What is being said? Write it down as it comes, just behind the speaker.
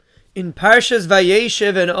In Parshas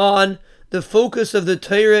Vayeshev and on, the focus of the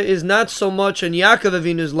Torah is not so much on Yaakov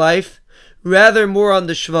Avinu's life, rather more on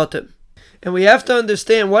the Shvatim. And we have to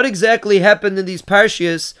understand what exactly happened in these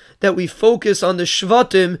Parshias that we focus on the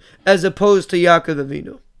Shvatim as opposed to Yaakov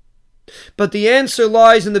Avinu. But the answer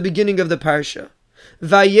lies in the beginning of the Parsha.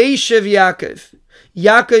 Vayeshev Yaakov.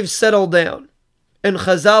 Yaakov settled down. And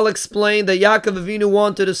Chazal explained that Yaakov Avinu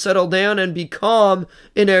wanted to settle down and be calm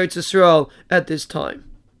in Eretz Yisrael at this time.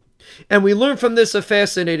 And we learn from this a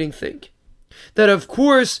fascinating thing. That of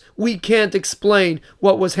course we can't explain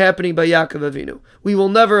what was happening by Yaakov Avinu. We will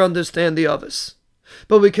never understand the others.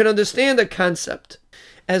 But we can understand the concept.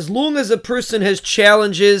 As long as a person has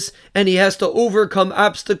challenges and he has to overcome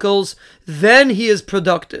obstacles, then he is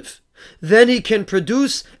productive. Then he can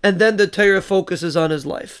produce, and then the Torah focuses on his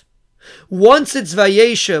life. Once it's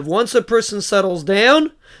Vayeshev, once a person settles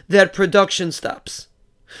down, that production stops.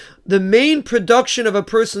 The main production of a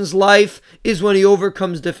person's life is when he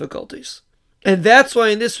overcomes difficulties. And that's why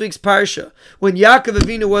in this week's Parsha, when Yaakov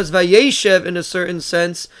Avinu was Vayeshev in a certain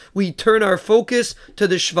sense, we turn our focus to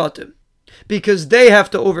the Shvatim, because they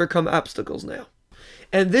have to overcome obstacles now.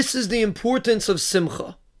 And this is the importance of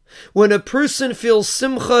Simcha. When a person feels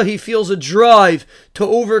Simcha, he feels a drive to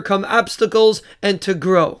overcome obstacles and to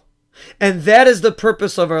grow. And that is the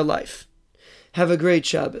purpose of our life. Have a great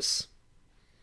Shabbos.